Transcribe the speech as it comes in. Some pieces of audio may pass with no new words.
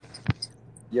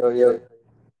Yo, yo,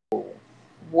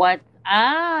 What's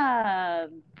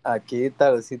up? aquí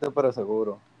tardecito pero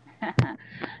seguro.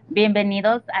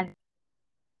 Bienvenidos al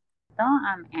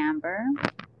I'm Amber.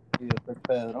 Y yo soy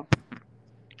Pedro.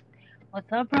 What's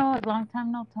up, bro? Long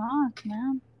time no talk,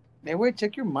 man. Güey,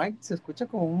 check your mic. Se escucha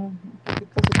como un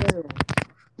poquito así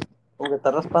como que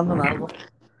está raspando en algo.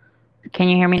 Can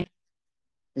you hear me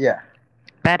Yeah.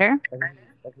 better? I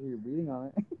can hear you breathing on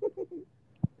it.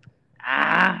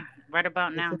 Right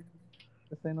about This now. ain't,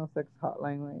 this ain't no sex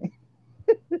hotline, güey.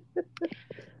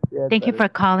 Yeah, Thank you better.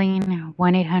 for calling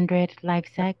 1-800 Live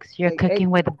Sex. You're Hey, hey. cooking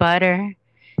with butter.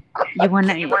 You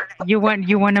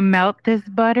wanna melt this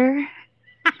butter?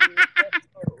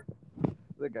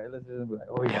 The guy listening to be like,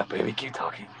 oh yeah, baby, keep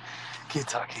talking. Keep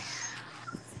talking.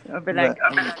 I'll be like, But,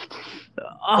 I mean,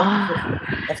 fuck,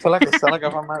 oh, I feel like I sound like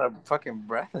I'm out of fucking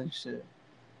breath and shit.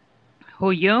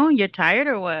 who you? You're tired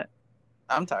or what?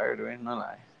 I'm tired, güey, no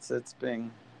lie. It's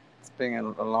been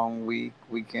a long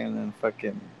weekend, and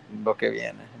fucking lo que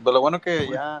viene. Pero lo bueno que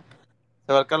ya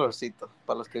se va el calorcito.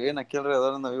 Para los que viven aquí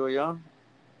alrededor donde vivo yo,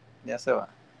 ya se va.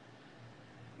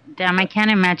 Damn, I But,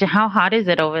 can't imagine. How hot is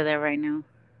it over there right now?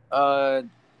 uh,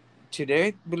 today,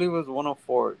 I believe it was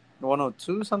 104,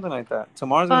 102, something like that.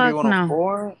 Tomorrow's gonna be Fuck no.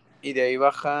 104 y de ahí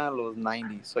baja los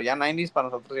 90s. So ya 90s para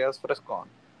nosotros ya es frescón.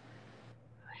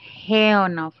 Hell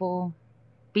no, fool.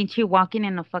 Pinche walking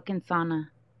in a fucking sauna.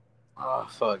 Oh,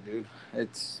 fuck, dude.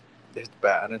 It's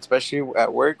bad. Especially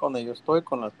at work, donde yo estoy,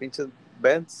 con las pinches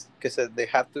beds, they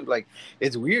have to, like,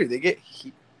 it's weird. They get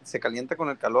heat, se calienta con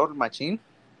el calor, machine.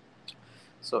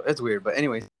 So it's weird. But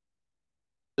anyways,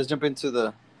 let's jump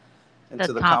The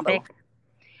into the combo. topic.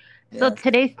 So Yes.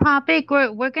 today's topic,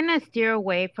 we're gonna steer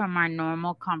away from our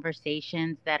normal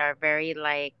conversations that are very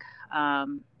like,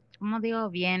 como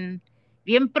digo, bien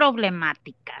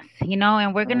problemáticas,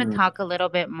 and we're gonna Mm. talk a little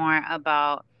bit more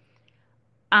about,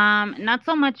 not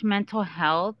so much mental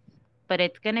health, but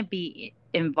it's gonna be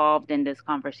involved in this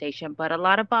conversation, but a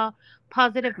lot about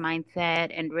positive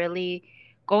mindset and really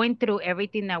going through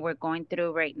everything that we're going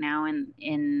through right now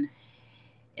in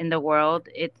the world.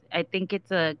 I think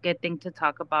it's a good thing to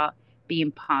talk about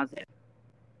being positive.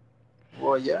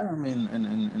 Well, yeah. I mean,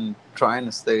 and trying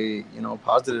to stay,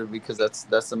 positive, because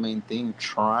that's the main thing.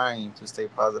 Trying to stay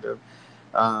positive.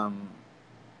 Um,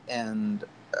 and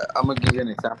I'm gonna give you an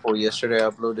example. Yesterday, I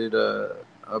uploaded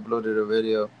a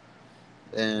video,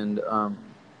 and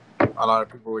a lot of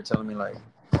people were telling me, like,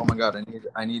 "Oh my god,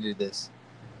 I needed this,"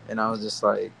 and I was just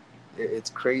like, It's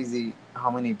crazy how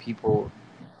many people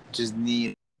just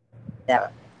need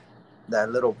that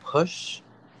little push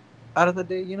out of the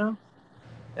day,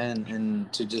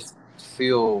 and to just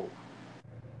feel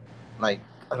like,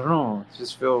 I don't know,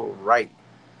 just feel right."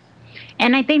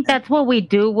 And I think that's what we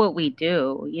do.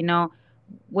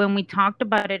 When we talked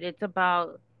about it, it's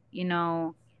about, you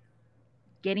know,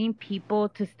 getting people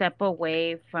to step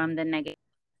away from the negative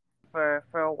for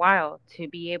a while, to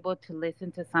be able to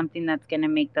listen to something that's going to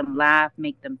make them laugh,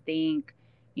 make them think,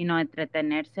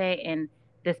 entretenerse and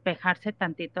despejarse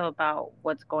tantito about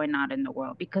what's going on in the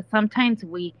world. Because sometimes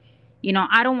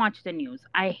I don't watch the news.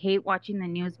 I hate watching the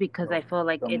news because I So, feel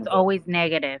like tell me it's about always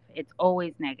negative. It's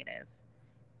always negative.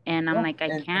 And I'm yeah, like, I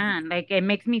and can't. Like, it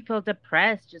makes me feel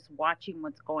depressed just watching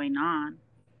what's going on.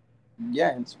 yeah,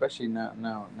 and especially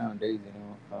nowadays,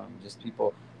 just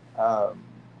people. Um,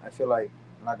 I feel like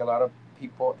a lot of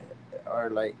people are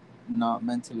like not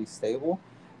mentally stable,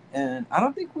 and I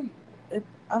don't think we. It,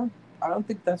 I don't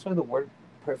think that's why the word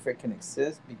perfect can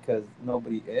exist, because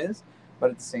nobody is. But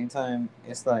at the same time,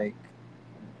 it's like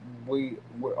we're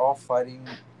all fighting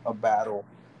a battle.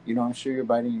 I'm sure you're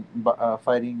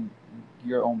fighting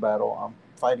your own battle. I'm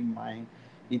fighting mine.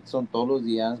 It's on todos los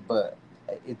días, but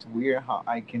it's weird how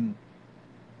I can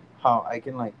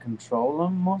like control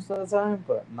them most of the time,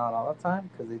 but not all the time,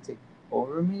 because they take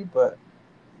over me. But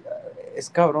es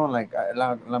cabrón, like,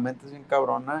 la mente es bien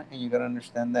cabrona, and you gotta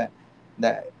understand that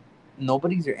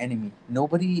nobody's your enemy.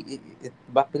 Nobody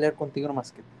va a pelear contigo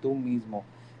más que tú mismo.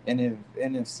 And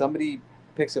if somebody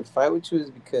picks a fight with you, is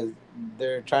because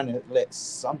they're trying to let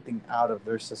something out of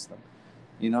their system.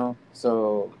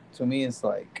 So to me, it's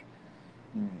like,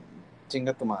 mm,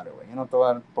 chinga tu madre, güey. Yo no te voy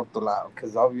a dar por tu lado,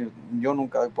 because obvio, yo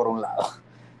nunca voy por un lado.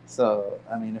 So,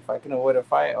 I mean, if I can avoid a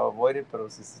fight, I'll avoid it, pero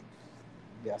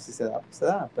ya si se da, pues se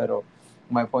da. Pero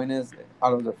my point is,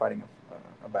 all of them are fighting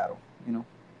a battle.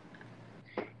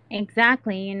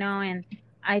 Exactly, and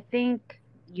I think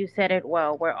you said it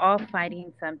well. We're all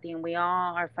fighting something. We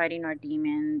all are fighting our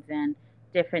demons and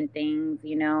different things,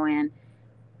 and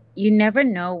you never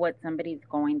know what somebody's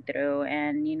going through.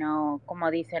 And,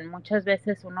 como dicen, muchas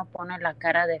veces uno pone la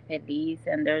cara de feliz,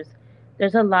 and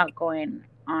there's a lot going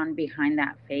on behind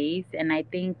that face. And I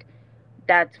think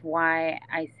that's why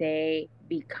I say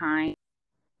be kind.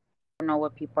 Don't know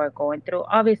what people are going through.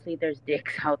 Obviously, there's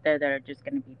dicks out there that are just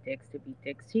going to be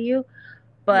dicks to you. Yeah.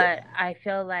 But I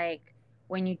feel like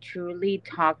when you truly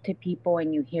talk to people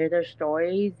and you hear their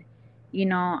stories, you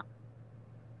know,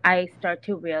 I start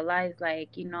to realize, like,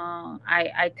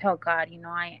 I tell God,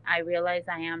 I realize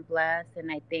I am blessed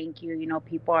and I thank you.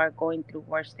 People are going through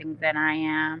worse things than I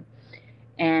am.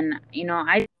 And,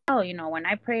 I tell, when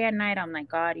I pray at night, I'm like,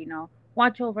 God,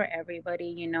 watch over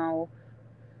everybody.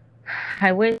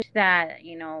 I wish that,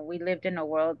 we lived in a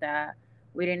world that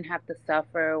we didn't have to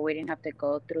suffer, we didn't have to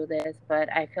go through this,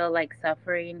 but I feel like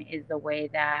suffering is the way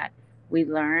that we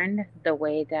learn, the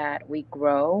way that we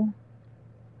grow,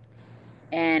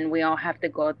 and we all have to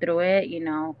go through it,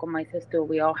 como dices tú,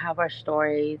 we all have our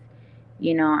stories.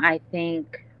 I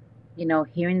think,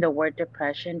 hearing the word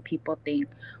depression, people think,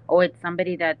 oh, it's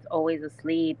somebody that's always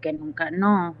asleep, que nunca,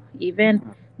 no, even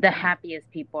Yeah. the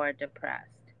happiest people are depressed.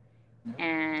 Yeah.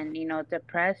 And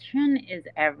depression is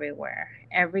everywhere,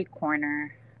 every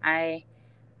corner. I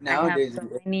have Nowadays,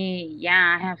 so many,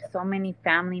 yeah, I have so many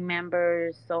family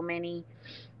members, so many,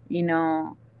 you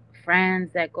know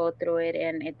friends that go through it,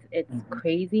 and it's mhm.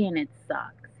 crazy and it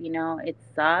sucks. It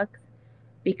sucks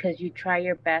because you try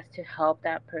your best to help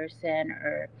that person,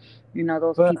 or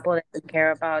those But people that you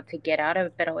care about, to get out of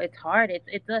it, but it's hard.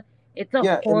 It's a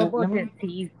yeah, and horrible let me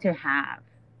disease to have.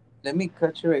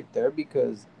 cut you right there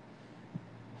because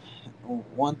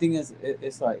one thing is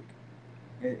it's like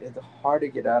it's hard to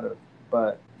get out of,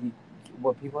 but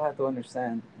what people have to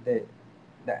understand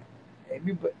that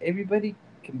everybody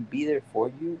can be there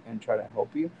for you and try to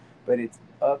help you, but it's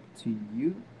up to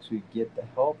you to get the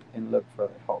help and look for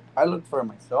the help. I looked for it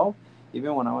myself.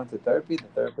 Even when I went to therapy, the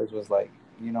therapist was like,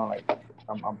 like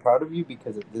I'm proud of you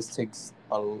because this takes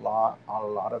a lot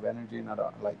of energy.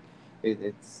 Not like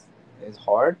it's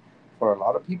hard for a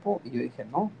lot of people. You can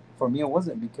no, for me it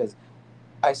wasn't because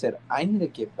I said I need to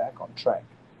get back on track.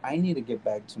 I need to get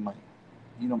back to my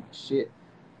shit.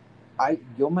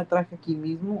 Yo me traje aquí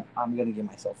mismo. I'm gonna get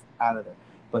myself out of there.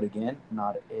 But again,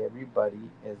 not everybody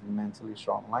is mentally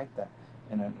strong like that,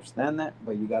 and I understand that.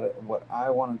 But you gotta. What I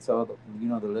want to tell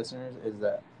the listeners is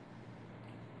that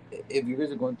if you guys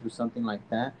are going through something like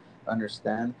that,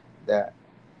 understand that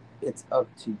it's up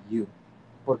to you.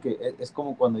 Porque es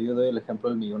como cuando yo doy el ejemplo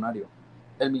del millonario.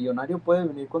 El millonario puede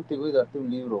venir contigo y darte un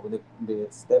libro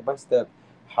de step by step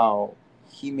how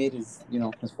he made his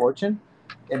fortune.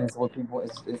 And it's what people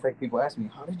it's like people ask me,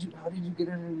 how did you get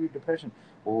out of your depression?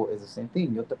 Well, it's the same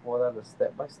thing. Yo te puedo dar the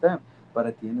step by step, but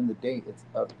at the end of the day, it's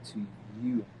up to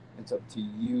you. It's up to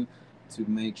you to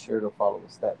make sure to follow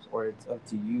the steps, or it's up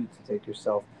to you to take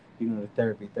yourself to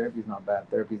therapy. Therapy is not bad.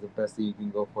 Therapy is the best that you can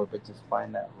go for, but just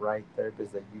find that right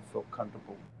therapist that you feel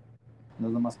comfortable with. No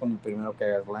es nomás con el primero que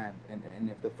hagas land. And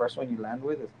if the first one you land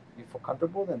with is you feel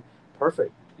comfortable, then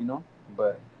perfect.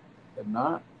 But if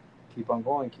not, keep on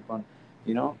going, keep on.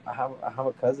 I have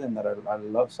a cousin that I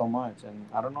love so much, and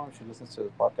I don't know if she listens to the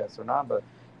podcast or not, but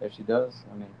if she does,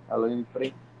 I mean, I love you,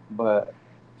 pretty. But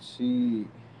she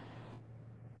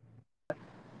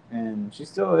and she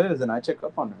still is, and I check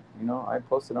up on her. I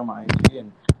posted on my IG,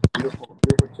 and beautiful,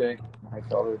 beautiful chick. And I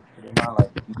tell her, Prima, like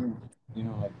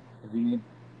like if you need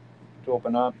to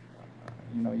open up,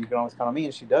 you can always count on me,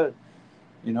 and she does.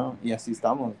 Y así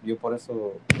estamos. Yo por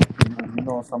eso,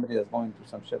 somebody that's going through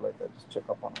some shit like that, just check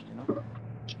up on them.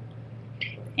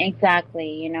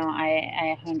 Exactly.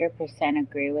 I 100%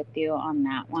 agree with you on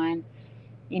that one.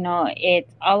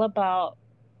 It's all about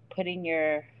putting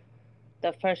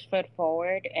the first foot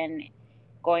forward and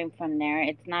going from there.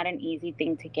 It's not an easy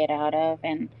thing to get out of.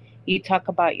 And you talk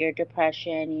about your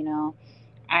depression.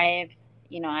 I've,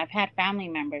 I've had family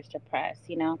members depressed.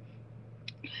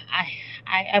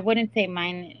 I, I wouldn't say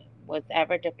mine was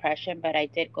ever depression, but I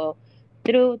did go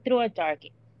through a dark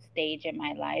stage in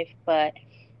my life. But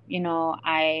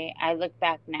I look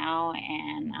back now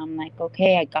and I'm like,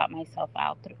 okay, I got myself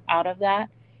out of that.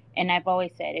 And I've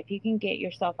always said, if you can get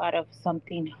yourself out of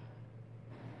something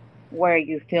where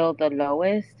you feel the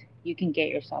lowest, you can get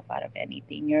yourself out of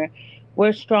anything.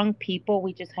 We're strong people.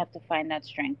 We just have to find that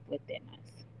strength within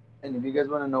us. And if you guys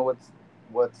want to know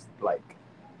what's like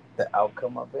the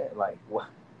outcome of it, like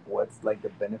what's like the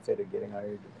benefit of getting out of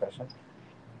your depression,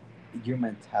 your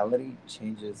mentality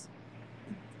changes.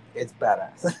 It's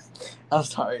badass. I'm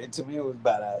sorry. To me, it was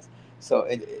badass. So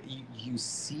you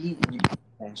see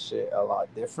and shit a lot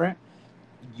different.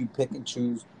 You pick and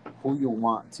choose who you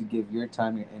want to give your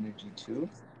time and energy to,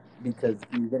 because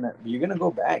you're gonna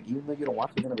go back, even though you don't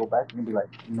want to. You're gonna go back and you're gonna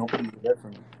be like, nobody's there for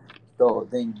me. So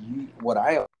then what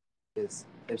I is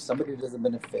if somebody doesn't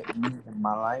benefit me in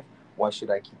my life, why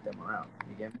should I keep them around?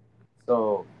 You get me?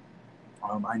 So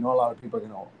I know a lot of people are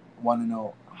gonna want to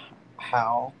know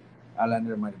how I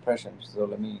landed in my depression. So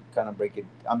let me kind of break it.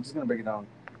 I'm just gonna break it down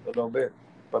a little bit,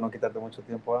 para no quitarte mucho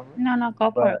tiempo, Amber. No, no,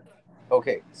 go for it. But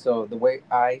okay, so the way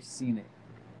I seen it,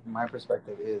 my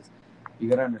perspective is, you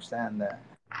gotta understand that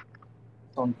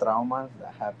son traumas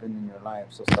that happen in your life.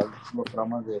 So start los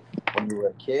traumas de when you were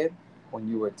a kid, when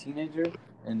you were a teenager,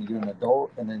 and you're an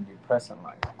adult, and then your present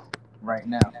life right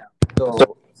now.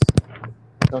 So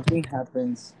something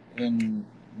happens in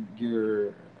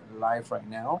your life right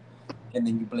now, and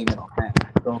then you blame it on that.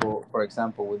 So, for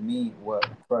example, with me, what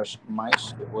crushed my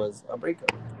shit was a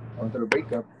breakup. I went through a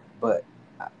breakup, but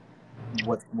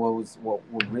what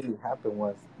really happened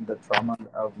was the trauma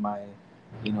of my,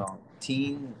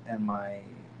 teen and my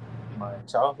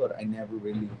childhood. I never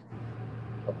really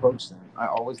approached them. I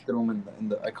always threw them in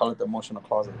the I call it the emotional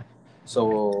closet.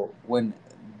 So when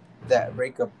that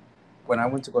breakup, when I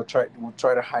went to go try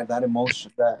to hide that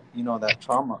emotion, that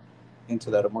trauma into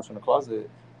that emotional closet,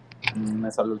 me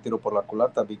salió el tiro por la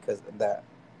culata because that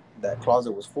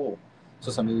closet was full. So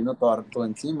se me vino todo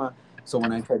encima. So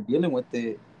when I tried dealing with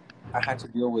it, I had to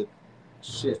deal with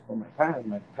shit from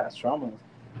my past traumas,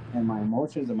 and my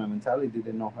emotions and my mentality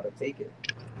didn't know how to take it.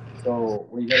 So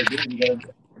what you gotta do is you gotta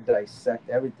dissect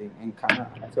everything, and kind of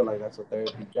I feel like that's what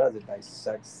therapy does. It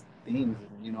dissects things,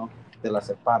 and te la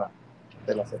separa,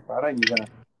 and you're gonna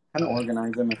kind of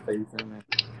organize them and phase them, and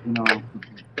you know,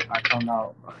 I found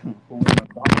out who was my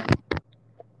trauma.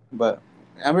 But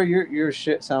Amber, your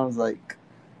shit sounds like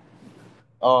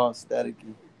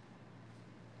staticky.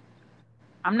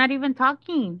 I'm not even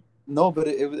talking. No, but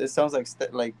it sounds like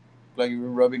like you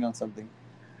were rubbing on something.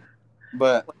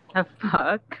 But The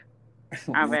fuck?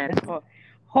 A ver,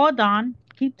 hold on.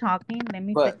 Keep talking. Let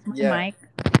me but fix my yeah, mic.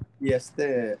 yes,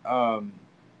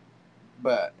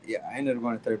 but yeah, I ended up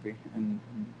going to therapy, and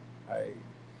I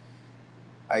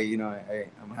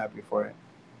I'm happy for it.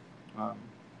 Um,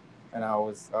 and I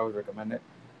always recommend it.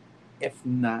 If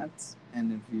not,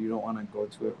 and if you don't want to go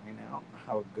to it right now,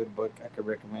 I have a good book I could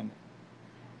recommend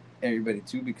everybody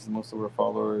too, because most of our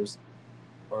followers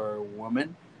are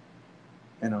women,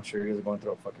 and I'm sure you guys are going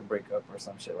through a fucking breakup or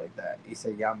some shit like that. Y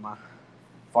se llama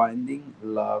Finding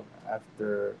Love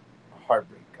After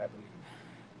Heartbreak, I believe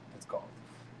it's called.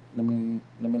 Let me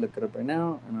look it up right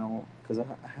now, and I'll because I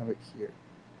have it here.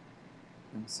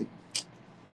 Let me see.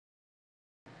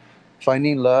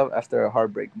 Finding Love After a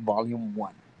Heartbreak, Volume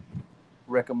One.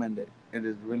 Recommend it. It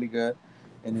is really good,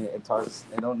 and it talks.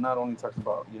 It don't, not only talks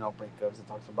about breakups. It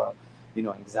talks about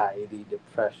anxiety,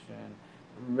 depression,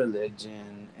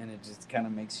 religion, and it just kind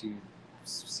of makes you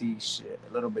see shit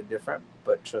a little bit different.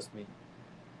 But trust me,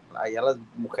 allá las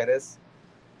mujeres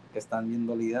que están bien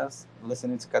dolidas,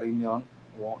 listening to Carignon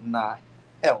won't not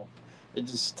help. It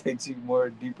just takes you more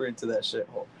deeper into that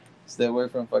shithole. Stay away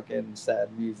from fucking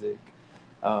sad music.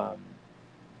 Um,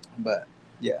 but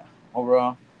yeah,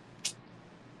 overall,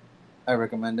 I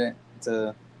recommend it. It's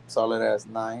a solid as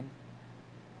 9.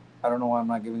 I don't know why I'm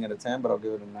not giving it a 10, but I'll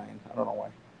give it a 9. I don't know why.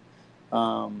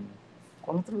 Um,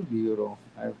 ¿Cuál otro libro?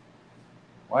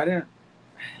 Why didn't?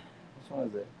 Which one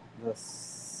is it? The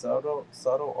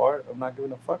subtle art of not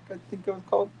giving a fuck. I think it was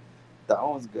called. That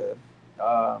one's good.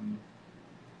 Um,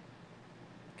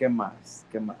 ¿Qué más?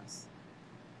 ¿Qué más?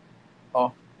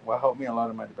 Oh, what helped me a lot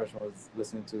in my depression was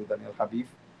listening to Daniel Habib.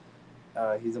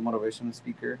 He's a motivational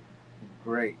speaker.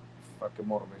 Great fucking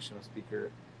motivational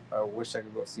speaker. I wish I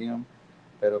could go see him,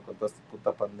 pero con toda esta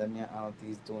puta pandemia, I don't think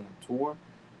he's doing a tour.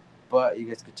 But you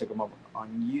guys can check him out on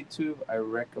YouTube. I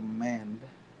recommend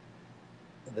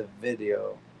the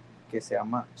video que se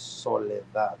llama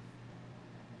Soledad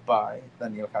by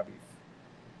Daniel Habib.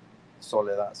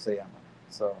 Soledad se llama.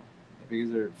 So if you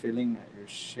guys are feeling at your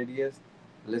shittiest,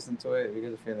 listen to it. If you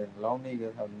guys are feeling lonely, you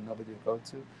guys have nobody to go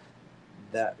to,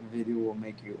 that video will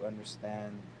make you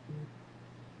understand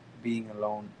being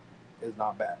alone is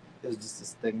not bad. It's just a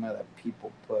stigma that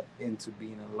people put into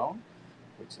being alone,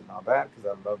 which is not bad because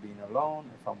I love being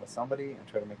alone. If I'm with somebody, I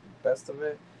try to make the best of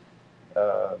it.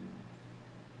 Um,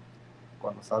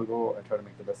 Cuando salgo, I try to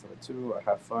make the best of it too. I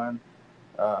have fun.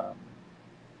 Um,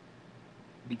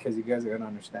 because you guys are gonna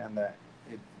understand that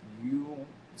if you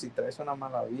si traes una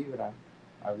mala vibra,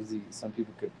 obviously some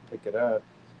people could pick it up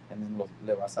and then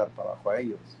le vas a dar para abajo a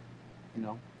ellos. You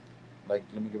know, like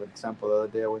let me give an example. The other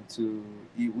day I went to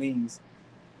eat wings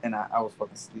and I was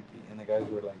fucking sleepy, and the guys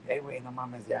were like, "Hey, güey, no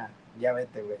mames, ya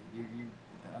vete, güey. You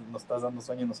nos estás dando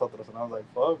sueño a nosotros." And I was like,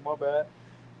 "Fuck, my bad."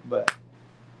 But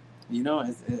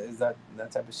it's that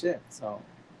type of shit. So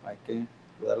hay que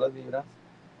cuidar las vibras.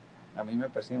 A mí me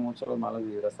persiguen mucho las malas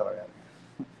vibras a la verga.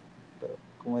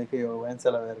 como dije yo, váyanse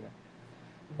a la verga.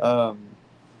 Um,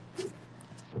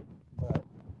 but,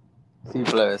 sí,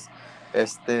 plebes.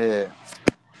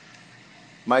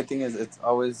 My thing is, it's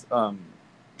always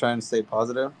trying to stay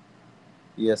positive.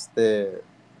 Y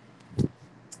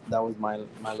that was my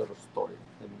little story,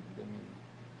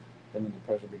 the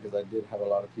depression, because I did have a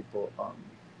lot of people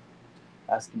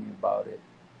asking me about it.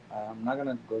 I'm not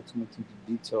gonna go too much into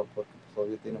detail porque pues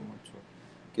obvio tiene mucho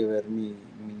que ver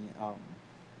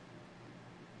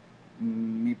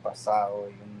mi pasado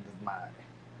y un desmadre.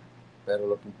 Pero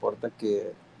lo que importa es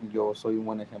que yo soy un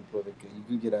buen ejemplo de que you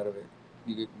can get out of it.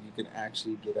 You can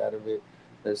actually get out of it.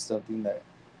 There's something that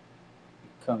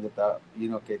comes without,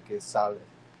 que sale.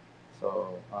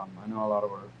 So I know a lot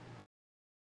of our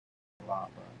a lot,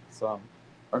 but some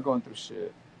are going through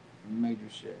shit, major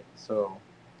shit. So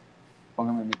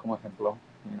póngame a mí como ejemplo.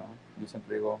 Yo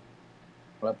siempre digo,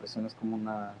 la presión es como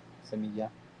una semilla.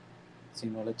 Si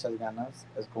no le echas ganas,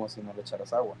 es como si no le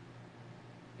echaras agua.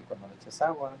 Y cuando le echas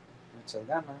agua, le echas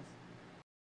ganas,